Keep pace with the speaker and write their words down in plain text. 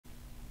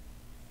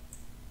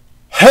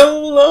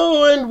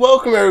And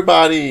welcome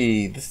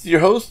everybody! This is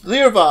your host,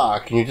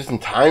 Learvok, and you're just in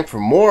time for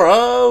more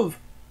of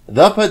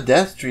The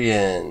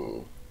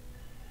Pedestrian.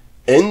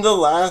 In the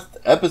last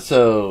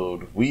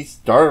episode, we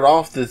started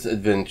off this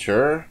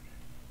adventure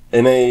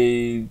in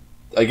a,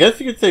 I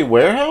guess you could say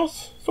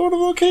warehouse sort of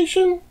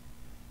location?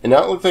 And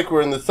now it looks like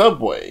we're in the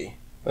subway,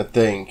 I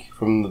think,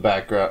 from the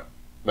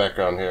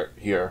background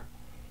here.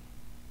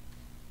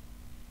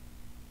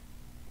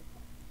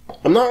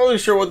 I'm not really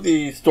sure what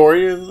the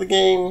story is of the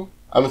game.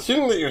 I'm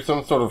assuming that you're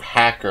some sort of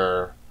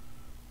hacker,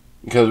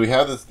 because we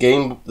have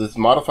this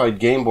modified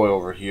Game Boy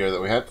over here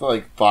that we have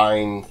to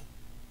find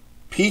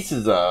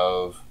pieces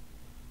of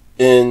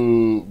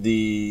in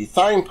the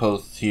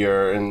signposts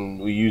here, and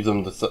we use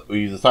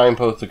the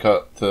signposts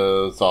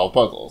to solve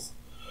puzzles.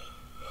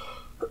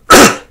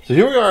 So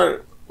here we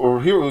are,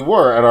 or here we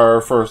were at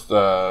our first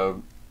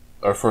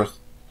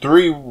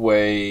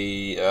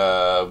three-way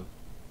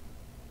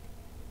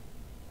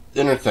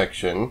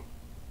intersection.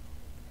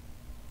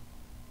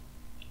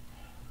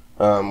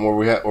 Where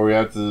we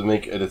have to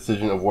make a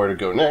decision of where to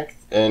go next,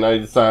 and I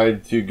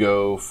decided to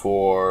go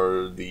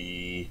for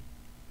the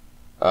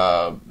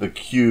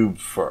cube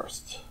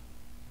first.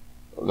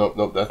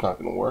 Nope, that's not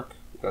going to work.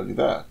 We gotta do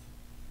that.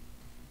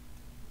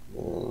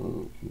 And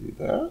we can do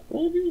that,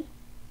 maybe?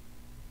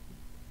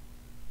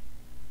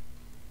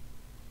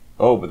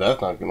 Oh, but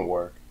that's not going to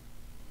work.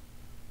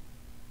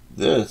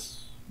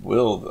 This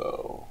will,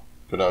 though.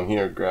 Go down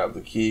here, grab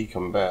the key,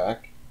 come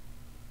back.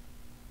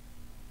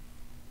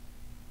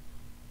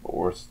 But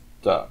we're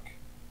stuck.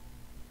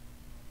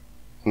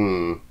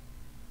 Hmm.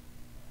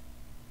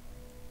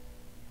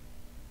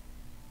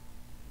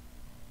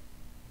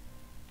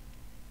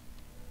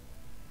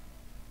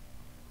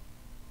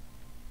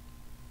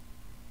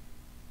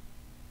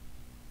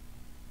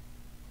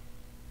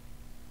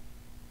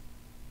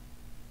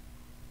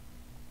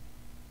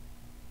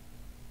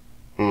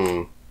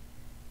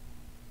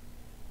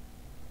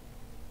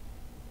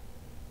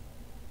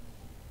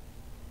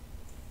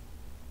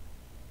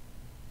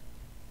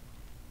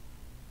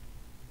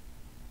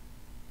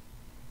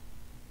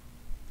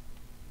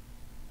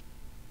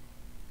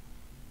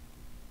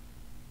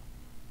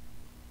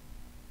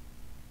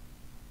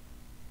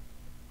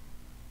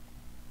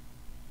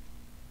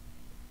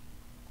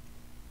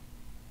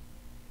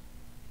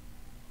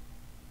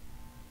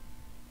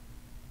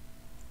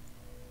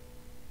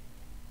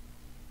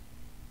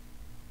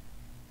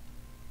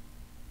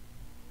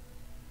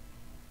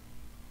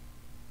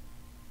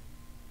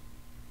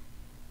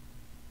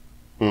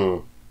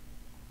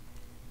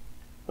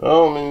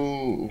 Well, I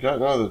mean, we got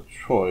another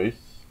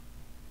choice.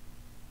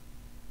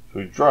 If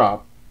we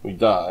drop, we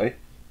die.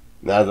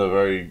 That's a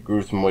very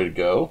gruesome way to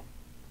go.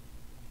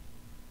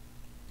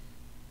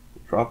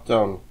 Drop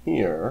down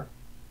here.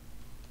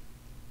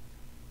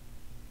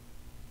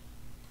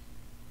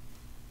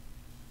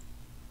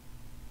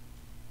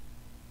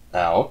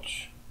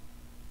 Ouch.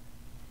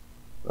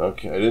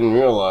 Okay, I didn't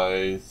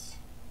realize.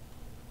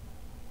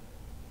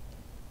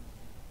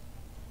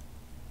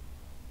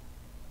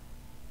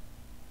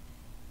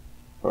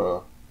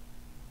 Huh.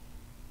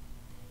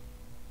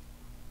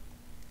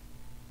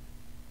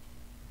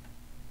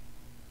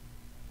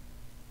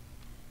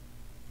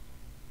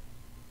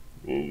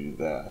 Do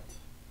that.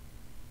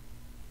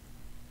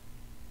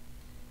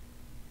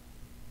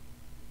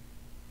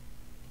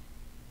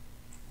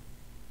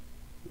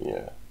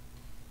 Yeah.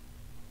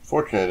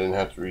 Fortunately, I didn't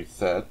have to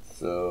reset,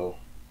 so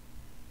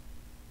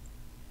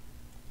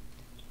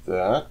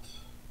that.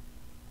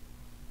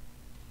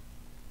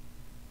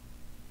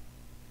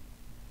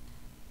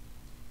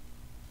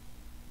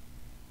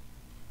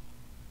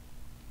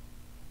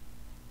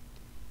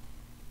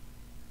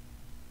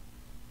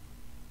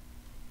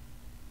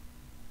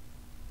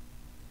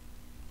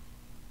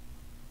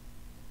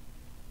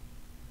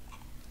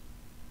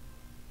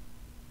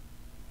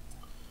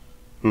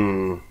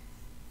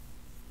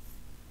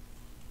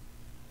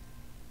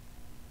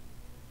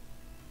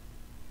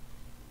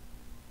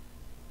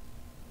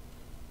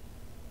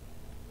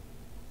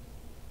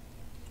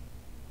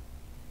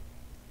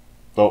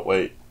 Oh,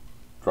 wait.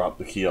 Drop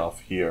the key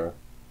off here.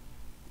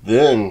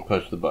 Then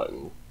push the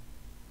button.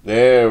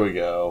 There we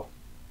go.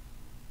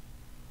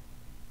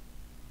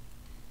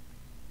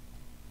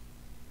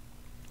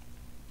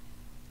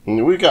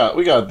 And we got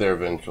there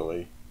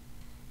eventually.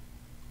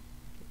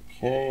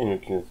 Okay, and we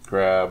can just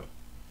grab.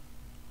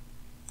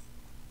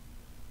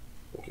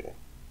 Okay.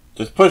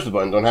 Just push the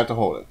button, don't have to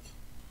hold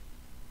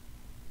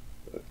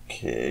it.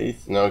 Okay,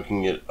 so now we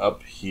can get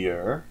up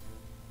here.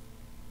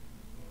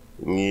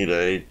 We need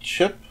a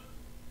chip.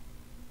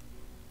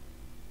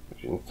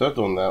 Instead of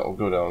doing that, we'll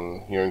go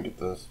down here and get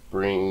the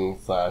spring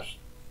slash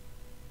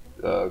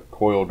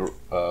coiled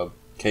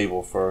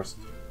cable first.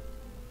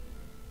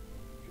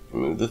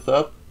 Move this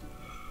up.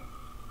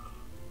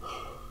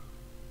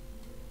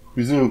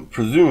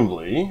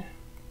 Presumably.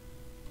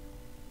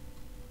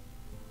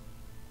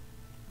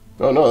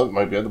 Oh no, that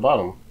might be at the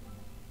bottom.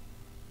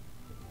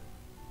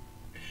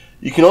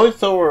 You can always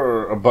tell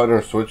where a button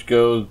or switch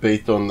goes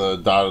based on the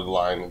dotted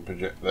line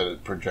that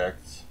it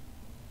projects.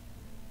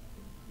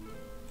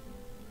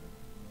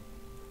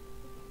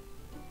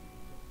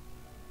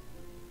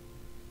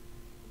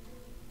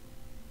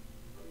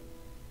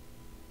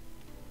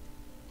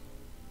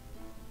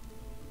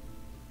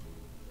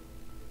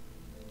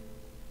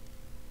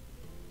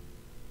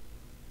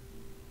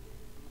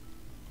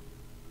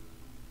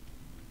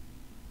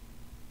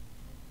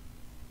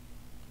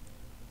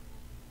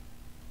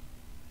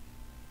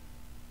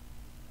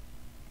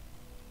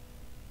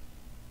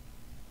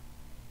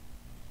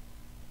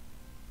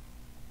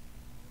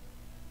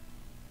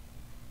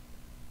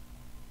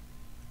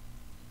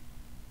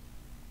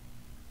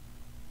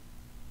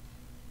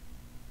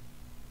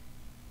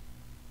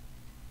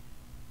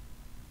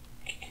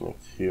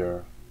 connect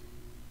here.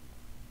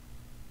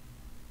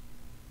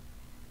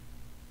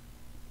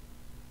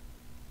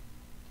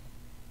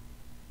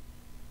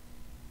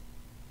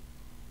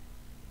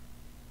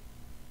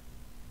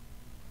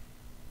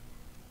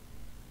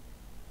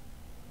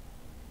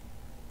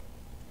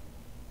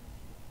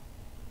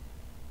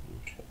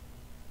 Okay.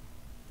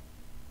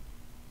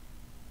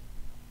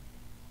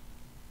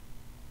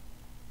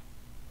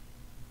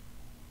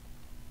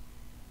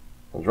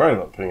 I was right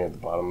about putting it at the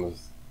bottom. I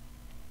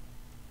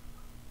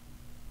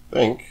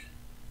think.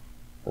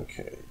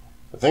 Okay.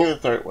 I think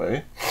that's the right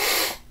way.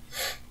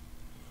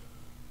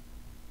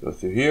 Go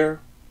through here.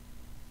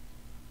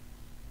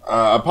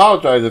 I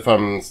apologize if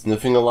I'm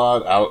sniffing a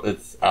lot.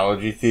 It's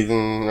allergy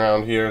season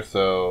around here,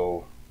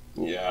 so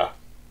yeah.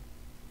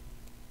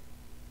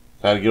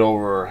 Had to get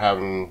over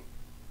having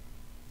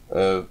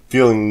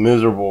feeling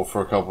miserable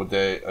for a couple of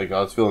days. Like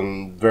I was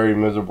feeling very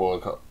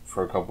miserable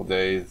for a couple of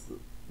days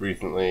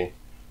recently.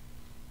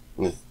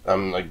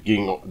 I'm like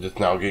just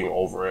now getting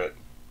over it.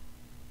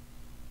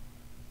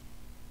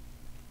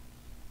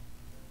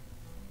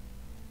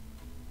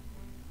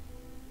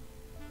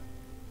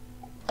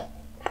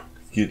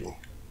 Excuse me.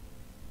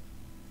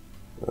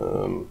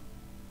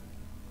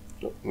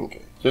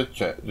 Okay, just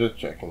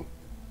checking.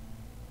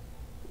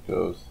 It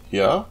goes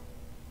here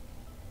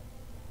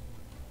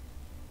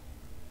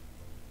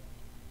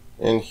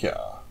and here.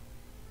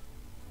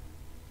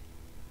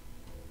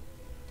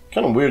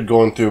 Kind of weird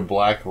going through a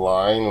black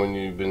line when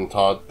you've been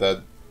taught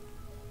that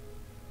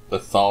the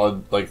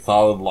solid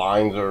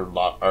lines are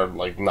not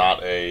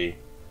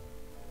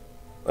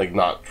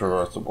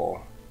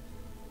traversable.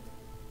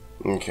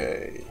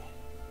 Okay.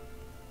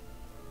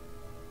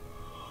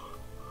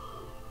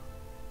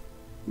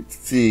 Let's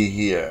see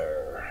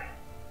here.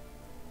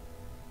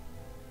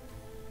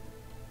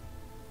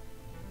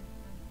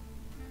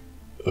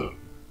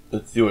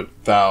 Let's see what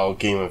foul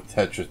game of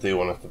Tetris they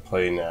want us to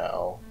play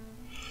now.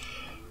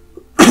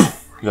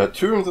 We got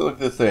 2 rooms that look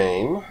the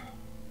same.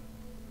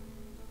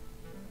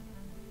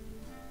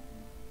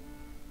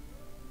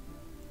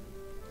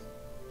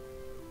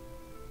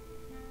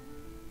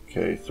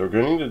 Okay, so we're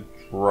going to need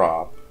to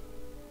drop.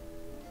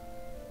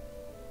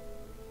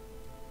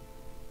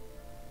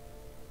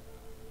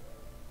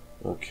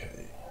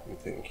 Okay, let me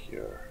think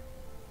here.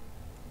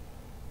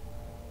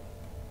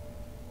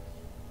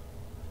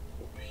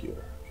 Up here.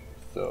 Okay,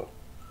 so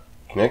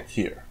connect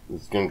here.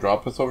 This is going to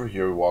drop us over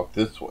here. We walk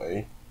this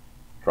way.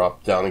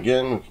 Drop down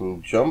again. We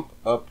can jump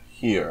up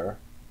here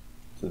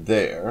to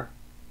there.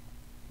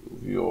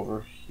 Move you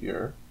over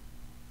here.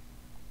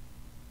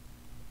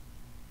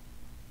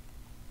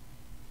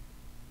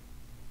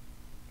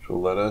 Which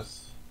will let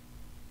us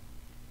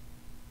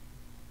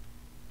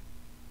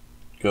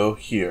go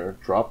here.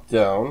 Drop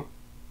down.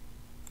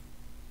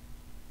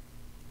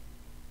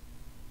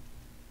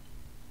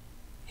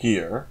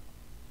 Here.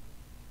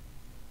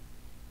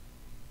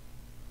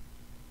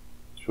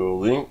 To a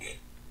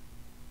link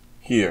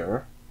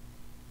here.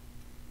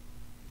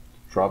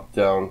 Drop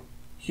down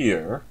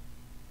here.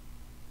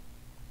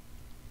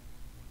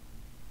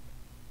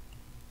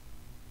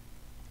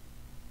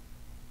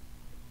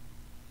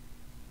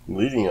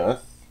 Leading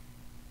us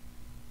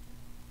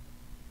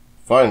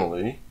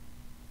finally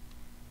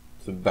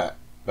to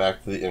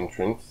back to the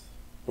entrance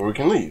where we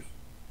can leave.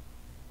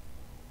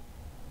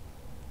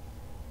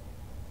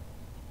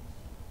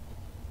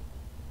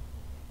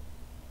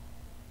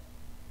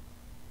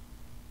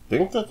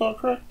 Think that's all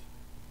correct?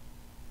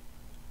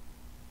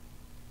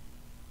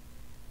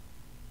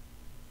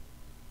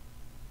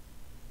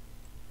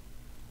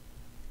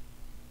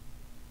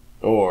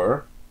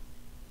 Or,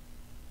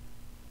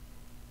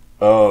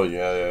 oh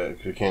yeah,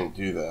 we can't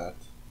do that.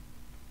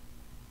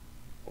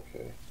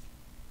 Okay.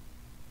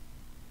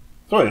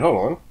 So wait, hold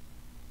on.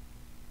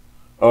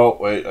 Oh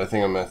wait, I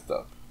think I messed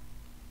up.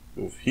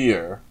 Move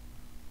here,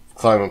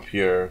 climb up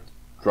here,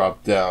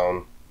 drop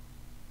down.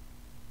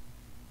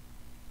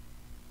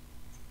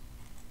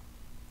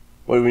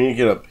 Wait, we need to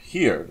get up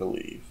here to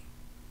leave.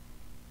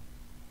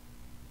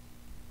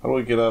 How do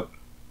we get up?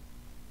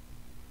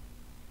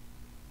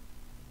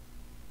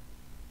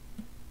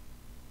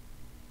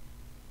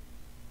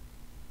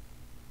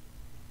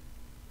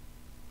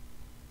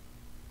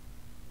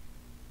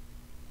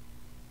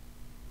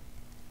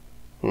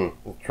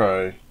 Let's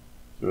try,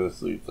 see where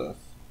this leads us.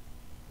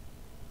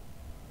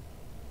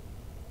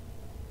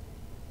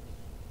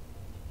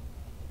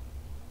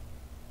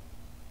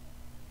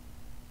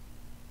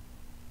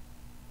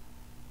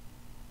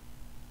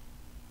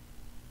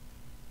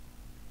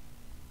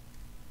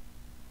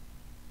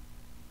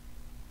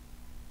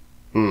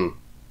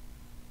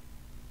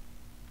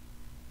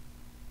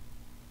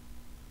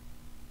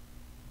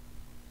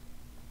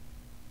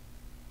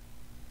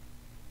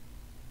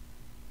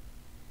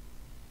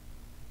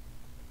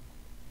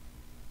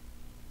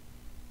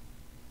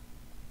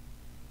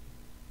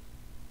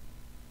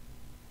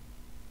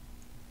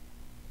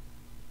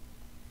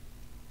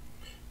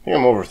 I think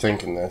I'm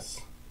overthinking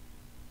this.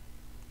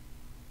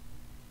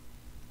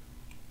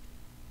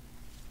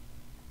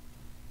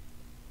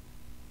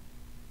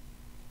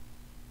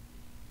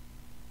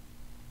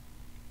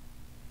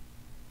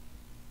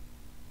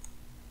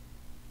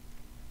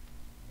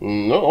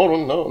 No, hold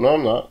on. No, no,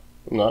 I'm not.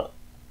 I'm not.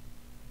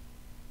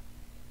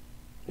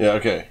 Yeah,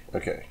 okay,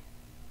 okay.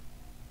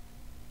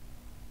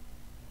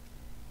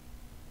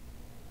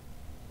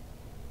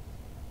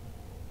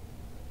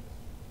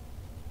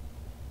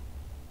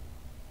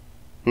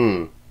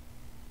 Hmm.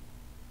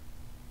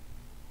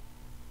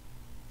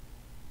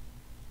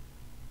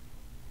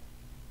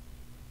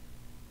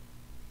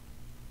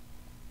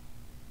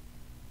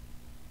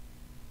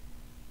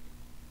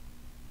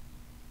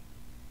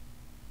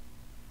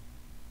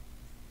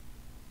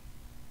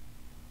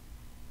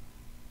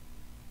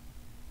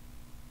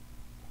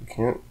 You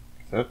can't.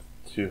 That's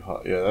too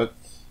high. Yeah,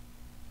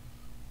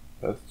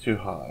 that's too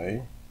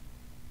high.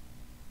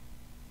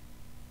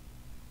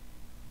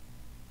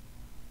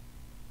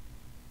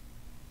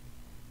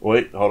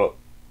 Wait, hold up.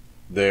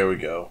 There we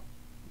go.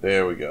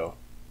 There we go.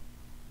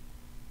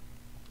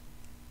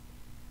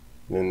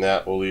 Then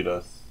that will lead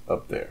us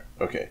up there.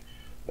 Okay,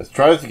 let's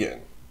try this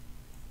again.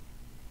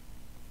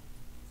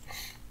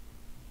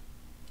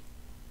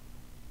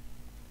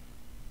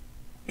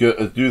 Good.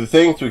 Let's do the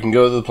thing so we can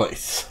go to the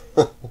place.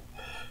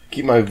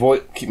 Keep my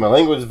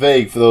language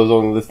vague for those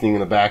only listening in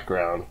the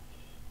background.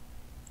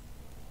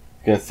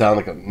 It's gonna sound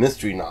like a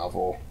mystery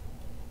novel.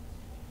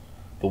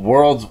 The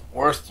world's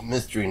worst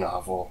mystery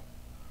novel.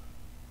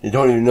 You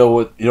don't even know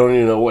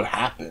what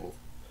happened.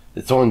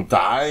 Did someone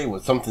die?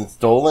 Was something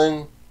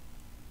stolen?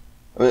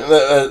 I mean,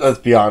 let's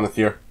be honest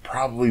here.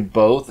 Probably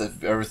both. If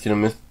you've ever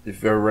seen if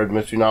you've ever read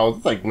mystery novels,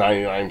 it's like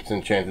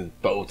 99% chances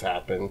both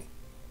happened.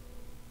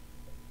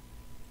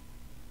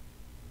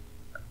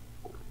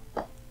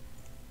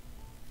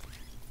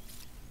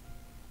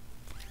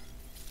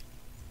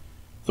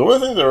 So one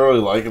of the things I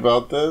really like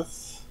about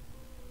this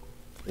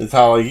is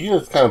how like you can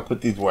just kind of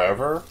put these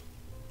wherever.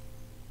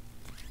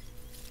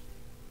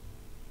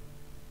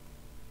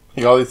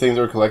 Like all these things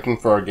we're collecting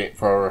for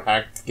our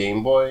hacked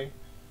Game Boy.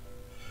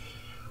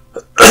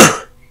 You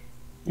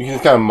can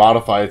just kind of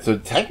modify it. So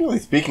technically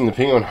speaking,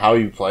 depending on how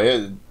you play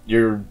it,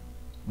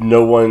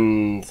 no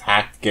one's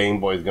hacked Game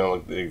Boy is gonna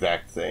look the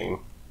exact same.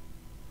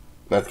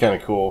 That's kind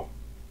of cool.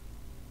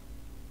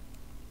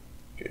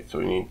 Okay, so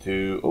we need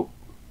to.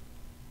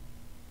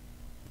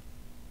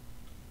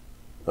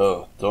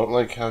 Oh, don't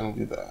like how to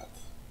do that.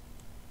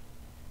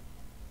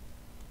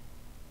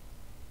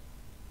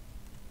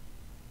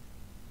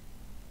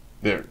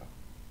 There we go.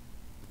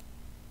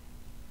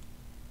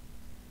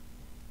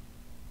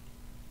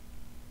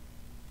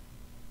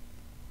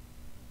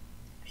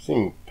 I'm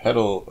seeing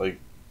like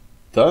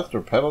dust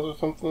or petals or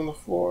something on the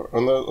floor,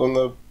 in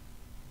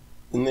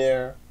the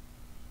air.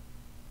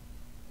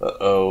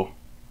 Uh-oh.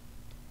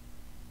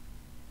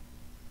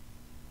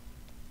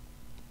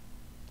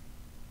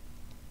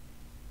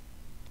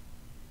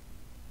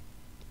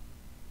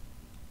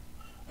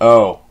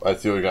 Oh, I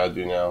see what we gotta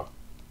do now.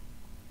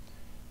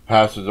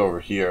 Password's over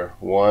here.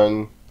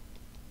 1,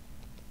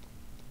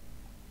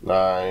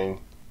 9,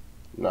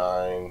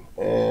 9,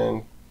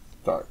 and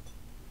start.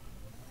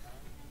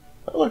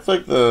 That looks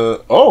like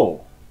the...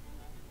 Oh!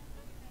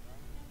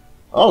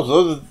 Oh,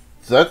 so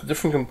that's a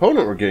different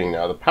component we're getting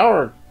now. The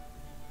power...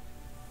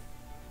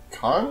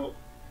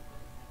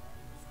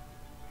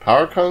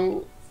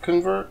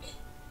 convert?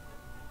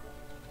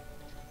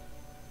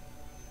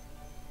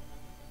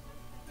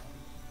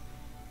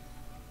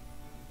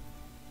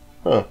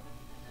 Huh.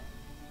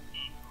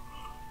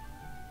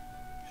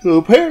 So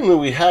apparently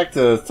we hacked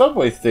a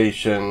subway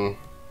station.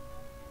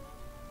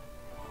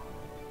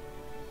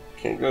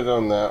 Can't go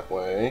down that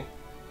way.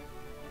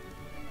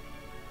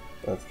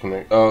 That's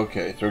connect. Oh,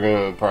 okay, so we're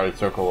gonna probably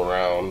circle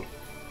around.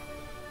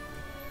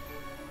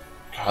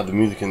 God, the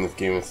music in this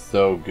game is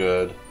so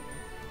good.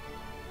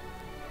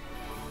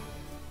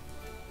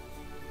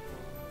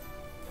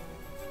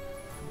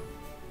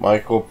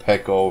 Michael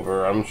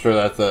Peckover. I'm sure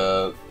that's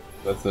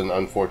an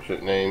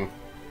unfortunate name.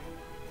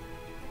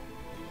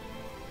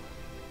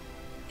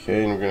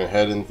 Okay, and we're gonna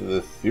head into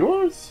the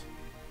sewers?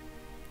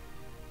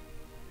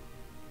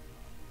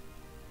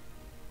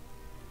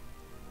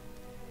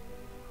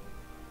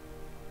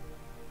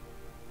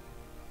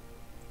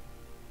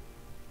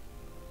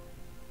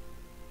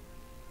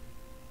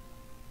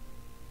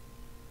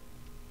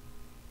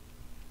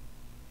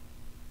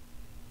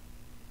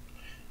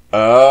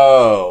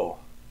 Oh.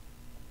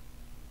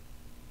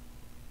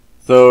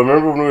 So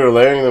remember when we were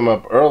layering them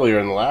up earlier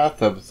in the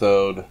last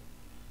episode,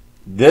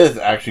 this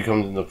actually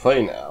comes into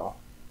play now.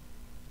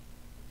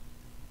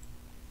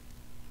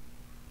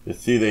 You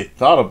see, they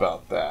thought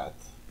about that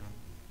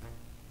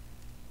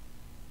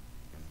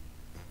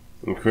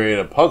and created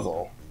a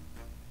puzzle.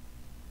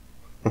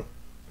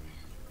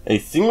 A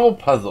single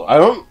puzzle. I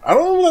don't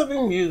know that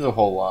being used a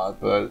whole lot,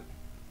 but I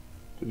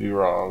could be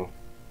wrong.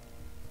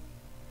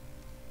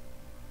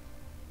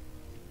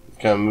 Just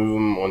kind of move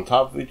them on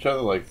top of each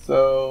other like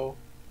so.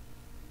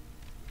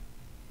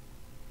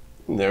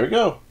 And there we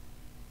go.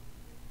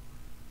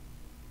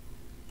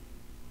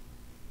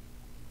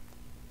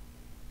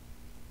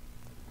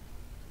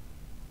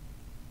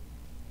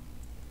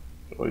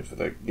 Wait for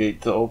that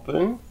gate to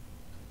open.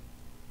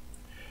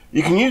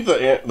 You can use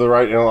the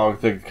right analog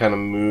stick to kind of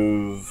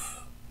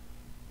move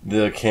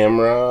the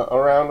camera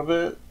around a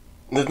bit.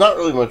 There's not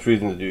really much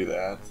reason to do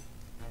that,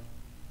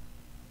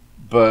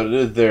 but it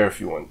is there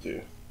if you want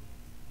to.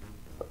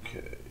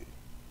 Okay.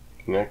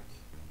 Connect.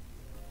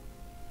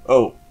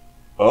 Oh.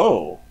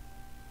 Oh.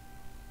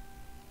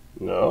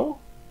 No?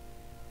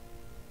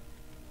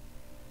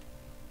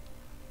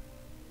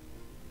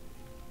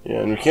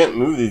 Yeah, and we can't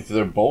move these because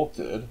they're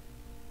bolted.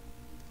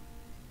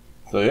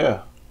 So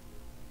yeah.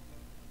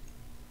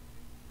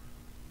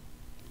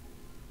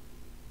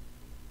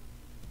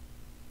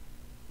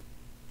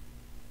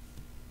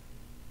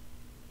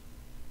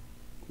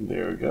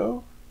 There we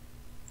go.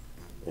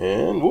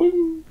 And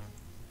woo!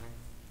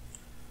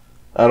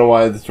 I don't know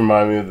why this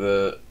reminded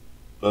me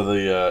of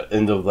the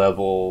end of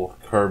level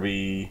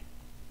Kirby.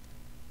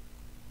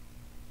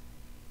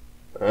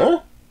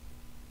 Huh?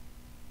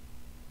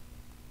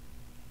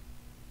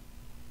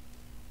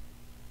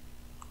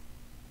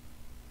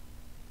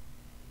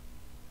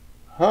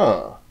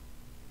 Huh.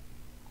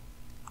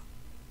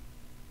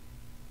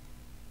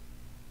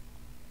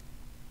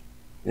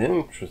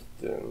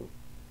 Interesting.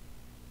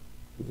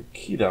 There's a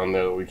key down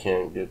there that we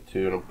can't get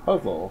to in a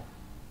puzzle.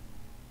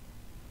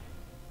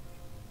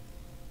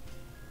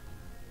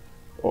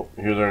 Oh,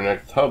 here's our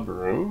next hub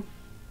room.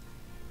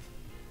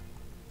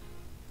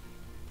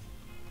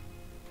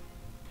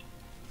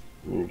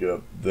 You get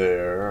up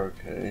there,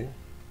 okay.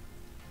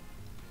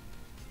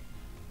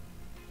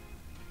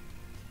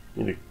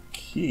 Need a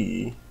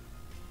key.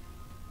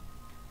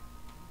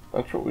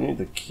 Not sure what we need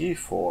the key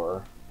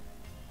for.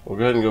 We'll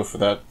go ahead and go for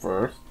that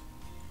first.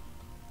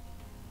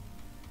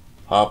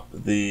 Pop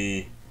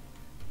the,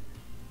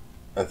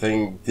 I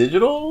think,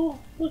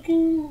 digital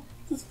looking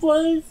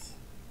displays?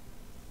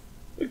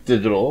 Look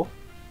digital.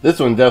 This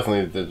one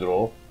definitely is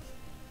digital.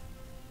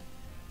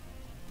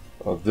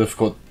 Oh,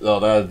 difficult. Oh,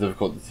 that is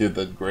difficult to see with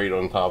that grate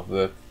on top of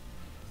it.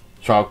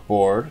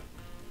 Chalkboard.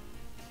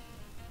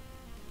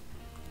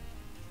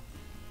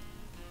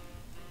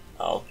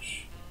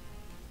 Ouch.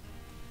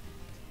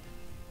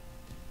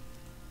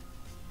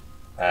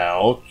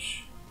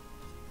 Ouch.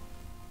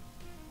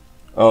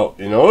 Oh,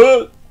 you know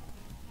what?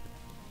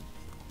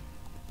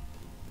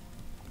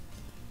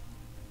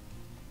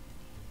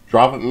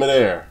 Drop it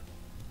midair.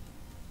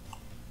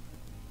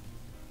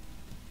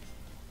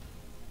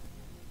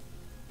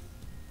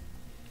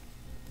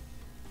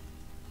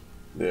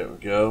 There we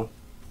go.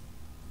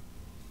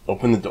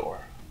 Open the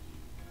door.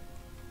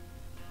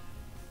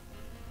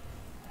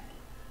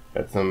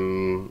 Got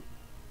some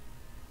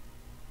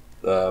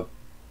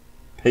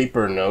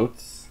paper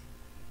notes.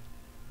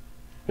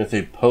 I'm gonna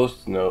say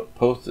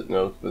post-it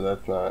notes, but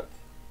that's not.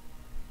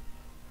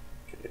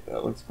 Okay,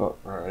 that looks about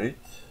right.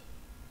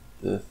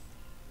 This.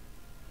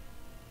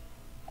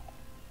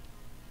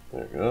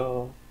 There we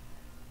go.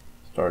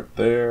 Start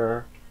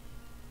there.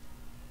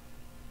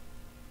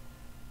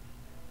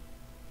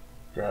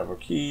 Grab our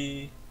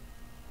key.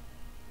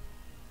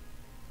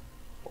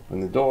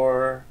 Open the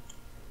door.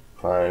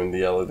 Climb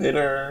the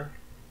elevator.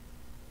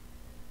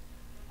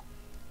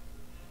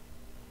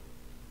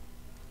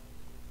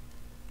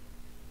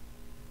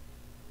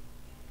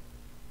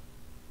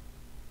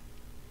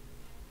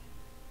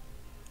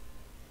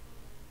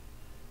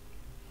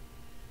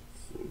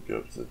 So go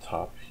up to the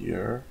top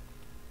here.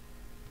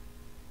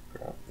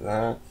 Grab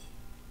that.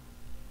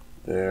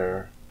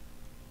 There.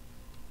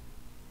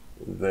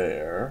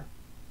 There.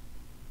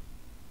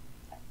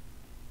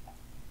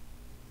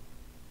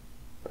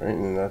 Alright,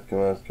 and then that's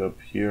gonna let us go up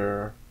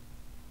here.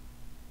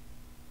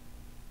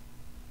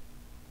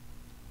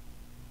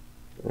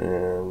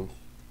 And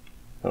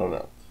phone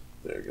out.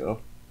 There you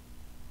go.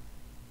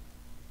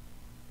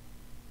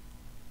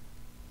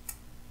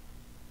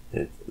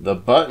 Hit the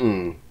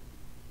button.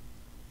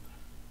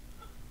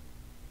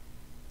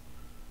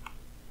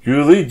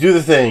 Julie, do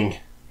the thing.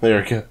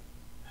 There we go.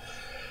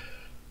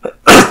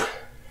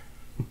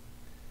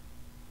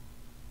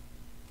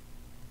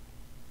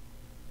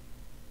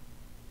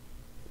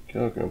 Okay,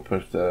 we're going to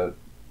push that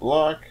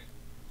block.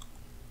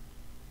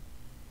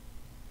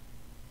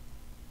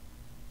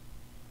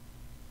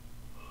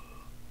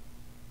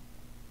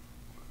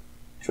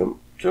 Jump,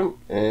 jump,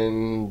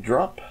 and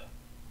drop.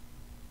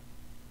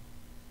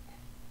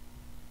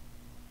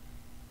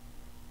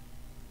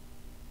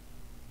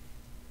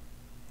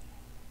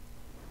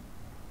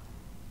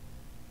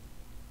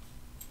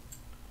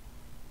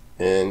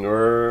 And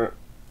we're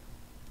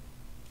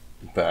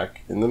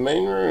back in the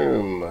main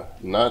room.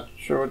 Not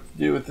sure what to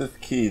do with this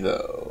key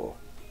though.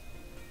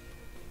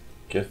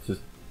 Guess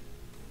just...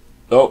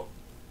 Oh!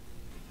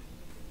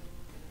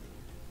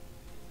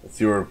 Let's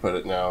see where to put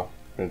it now.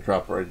 I'm gonna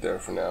drop it right there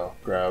for now.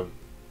 Grab.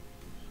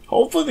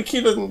 Hopefully the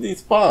key doesn't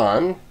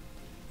despawn.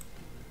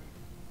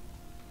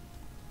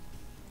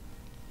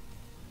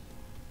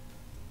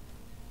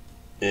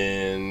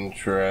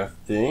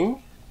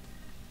 Interesting.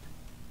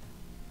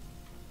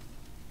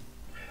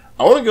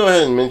 I want to go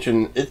ahead and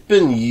mention it's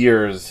been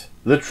years,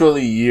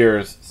 literally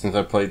years, since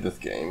I played this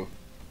game.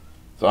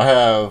 So I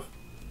have,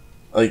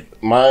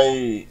 like,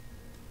 my,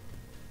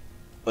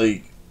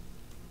 like,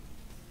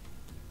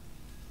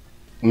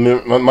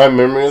 my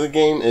memory of the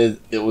game is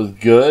it was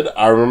good.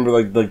 I remember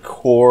like the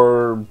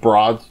core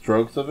broad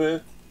strokes of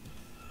it,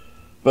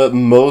 but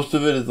most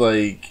of it is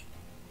like,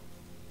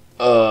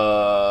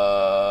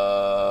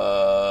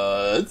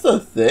 it's a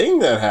thing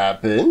that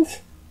happened.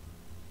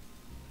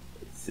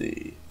 Let's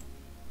see.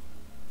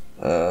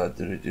 Can't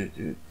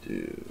do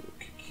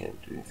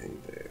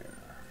anything there.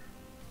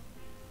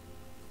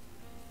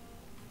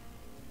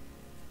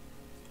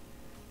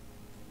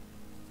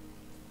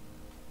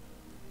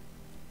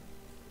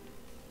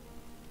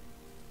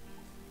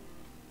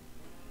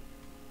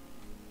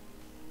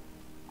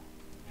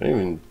 Can't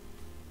even.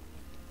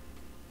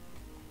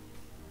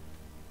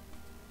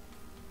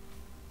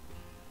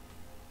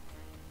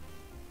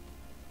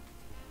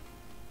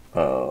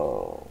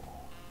 Oh.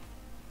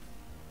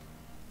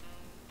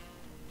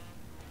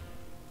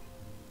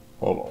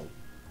 Hold on.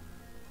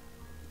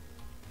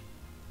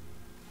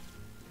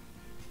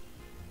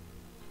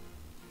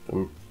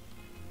 I'm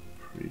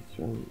pretty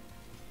certain.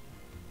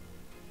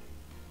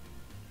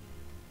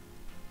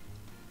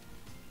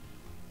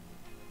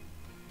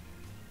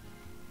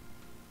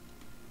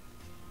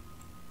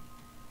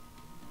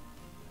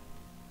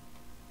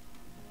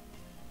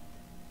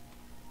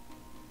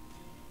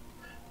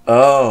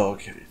 Oh,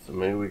 okay. So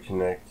maybe we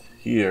connect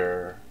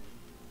here,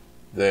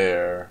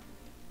 there.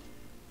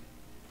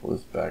 Pull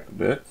this back a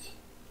bit.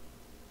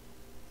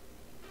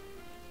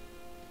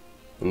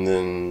 And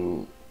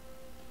then...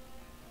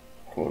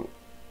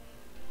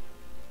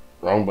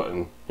 Wrong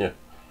button. Yeah.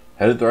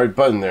 Had it the right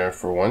button there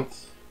for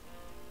once.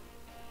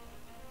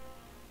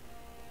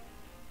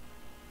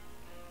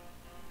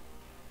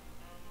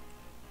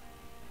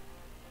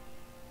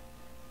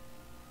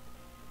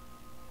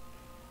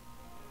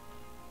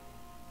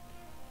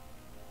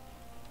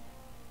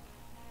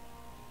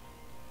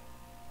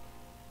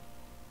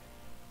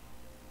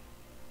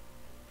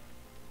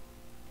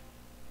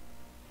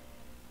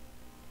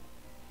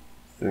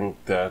 I think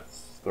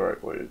that's the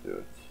right way to do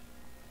it.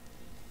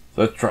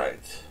 So let's try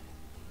it.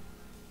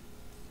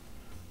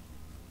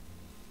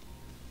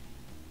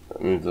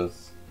 That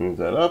moves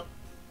that up.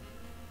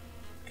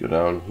 Go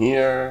down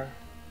here.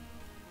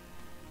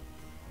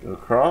 Go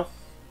across.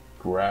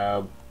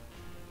 Grab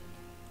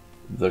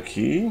the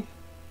key.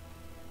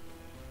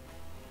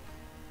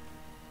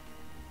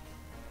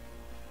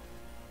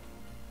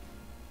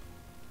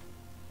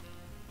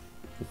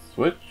 The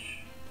switch.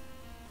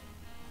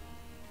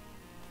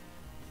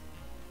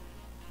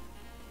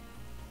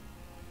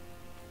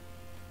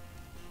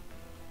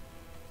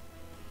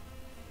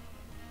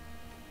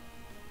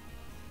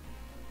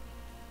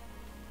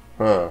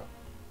 Huh.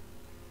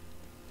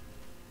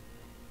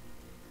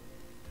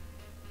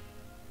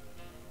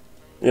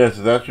 Yeah,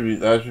 so that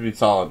should be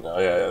solid now.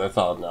 Yeah, that's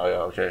solid now.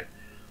 Yeah, okay.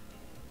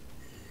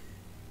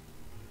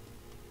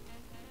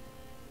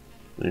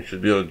 You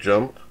should be able to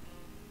jump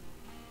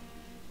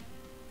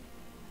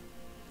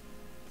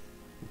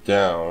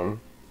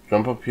down,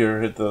 jump up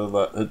here, hit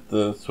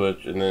the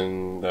switch, and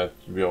then that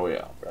should be all the way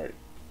out, right?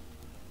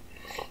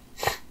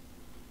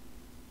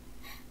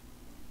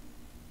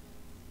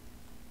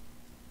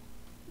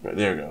 Right,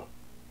 there we go.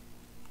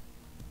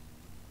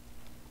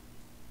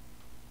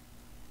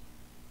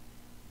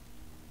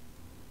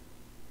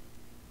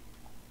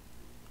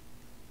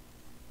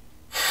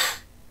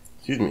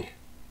 Excuse me.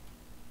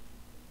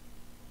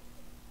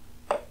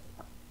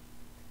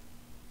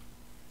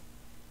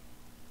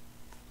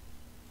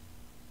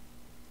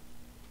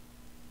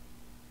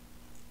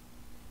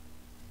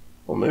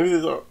 Well, maybe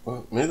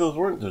those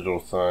weren't digital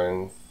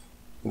signs.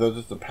 That was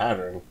just a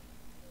pattern.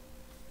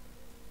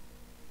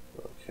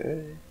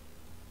 Okay.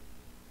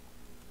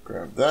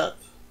 Grab that.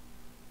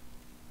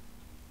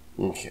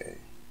 Okay.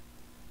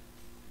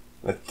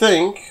 I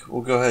think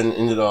we'll go ahead and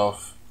end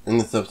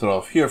this episode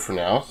off here for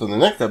now. So in the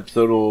next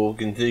episode, we'll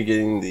continue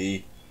getting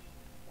the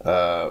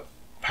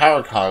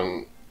power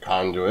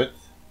conduit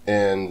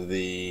and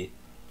the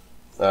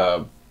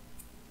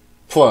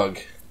plug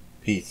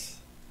piece.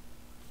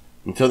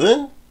 Until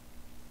then,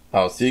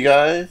 I'll see you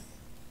guys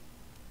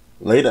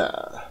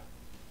later.